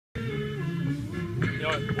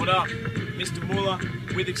Yo, what up? Mr. Muller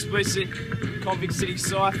with Xplicit, Convict City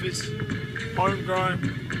Cyphers, Homegrown.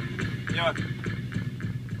 Yo.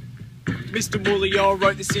 Mr. Muller, yo, I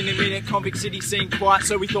wrote this in a minute. Convict City seemed quiet,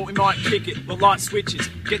 so we thought we might kick it. The light switches,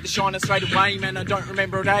 get the shiner straight away. Man, I don't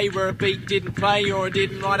remember a day where a beat didn't play, or I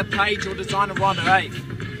didn't write a page, or design a rhyme at 8.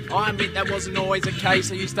 I admit that wasn't always the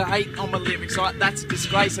case. I used to hate on my lyrics, like that's a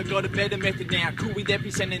disgrace. I got a better method now, cool with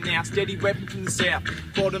epicenter now. Steady weapon from the south,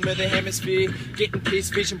 bottom of the hemisphere. Getting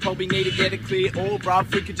pissed, vision probably need to get it clear. Or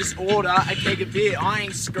bruv, we could just order a keg of beer. I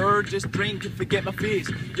ain't scared, just drink and forget my fears.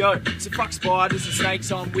 Yo, so fuck spiders and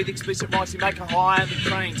snakes. I'm with Xplicit rights, we make her higher than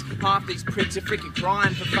cranes. Half these pricks are freaking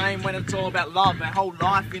crying for fame when it's all about love. Our whole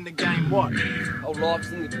life in the game, what? Whole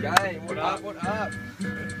life's in the game. What up? What up?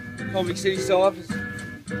 Convict City Cyphers.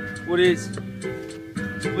 What is?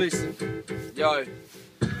 Xplicit. Yo,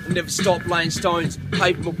 I never stop laying stones,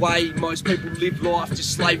 paving my way. Most people live life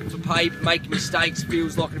just slaving for paper, making mistakes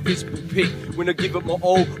feels like an invisible pit. When I give it my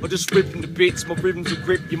all, I just rip into bits. My rhythms will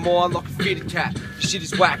grip your mind like a fitted cat. Your shit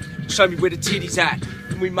is whack, show me where the titty's at.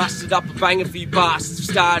 And we mustered up a banger for you bastards.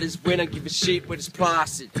 For starters, when I give a shit when it's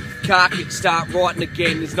plastered. Can't get start writing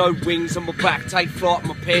again, there's no wings on my back. Take flight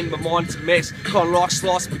with my pen, my mind's a mess. Kinda like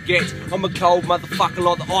sliced spaghetti. I'm a cold motherfucker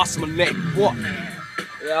like the ice on my neck. What?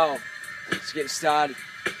 Yo, let's get started.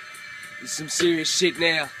 There's some serious shit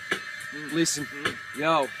now. Listen,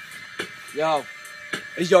 yo.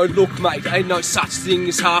 Yo, look mate, ain't no such thing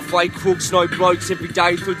as halfway crooks. No blokes every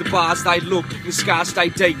day through the bars they look. And the scars stay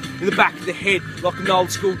deep in the back of the head, like an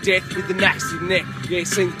old school death with a nasty neck. Yeah,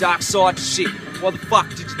 seen the dark side of shit. Why the fuck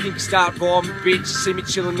did you think start rhyming, bitch? See me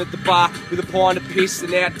chilling at the bar with a pint of piss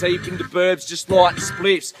and out deep into burbs, just lighting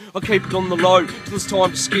spliffs. I keep it on the low till it's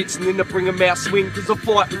time to skits, and then I bring 'em out swing, cause I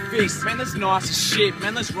fight with fists. Man, that's nice as shit.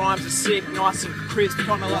 Man, those rhymes are sick, nice and crisp,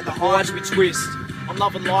 kinda like the highs we twist. I'm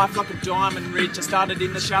loving life like I'm diamond rich. I started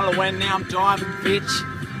in the shallow end, now I'm diving, bitch.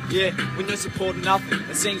 Yeah, with no support or nothing.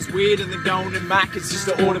 It seems weirder than going to Mac, it's just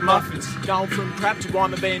to order muffins. Going from crap to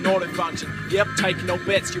rhyme and being auto function. Yep, taking no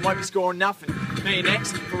bets, you won't be scoring nothing. Me and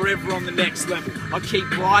X, forever on the next level. I keep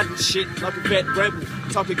riding shit like a vet rebel.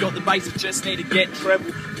 Tucker got the bass, I just need to get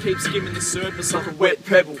treble. Keep skimming the surface like a wet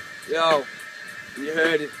pebble. Yo, you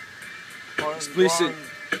heard it. Xplicit,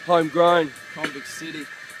 homegrown. Convict City.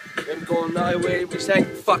 We ain't going nowhere, we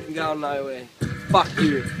ain't fucking going nowhere. Fuck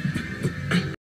you.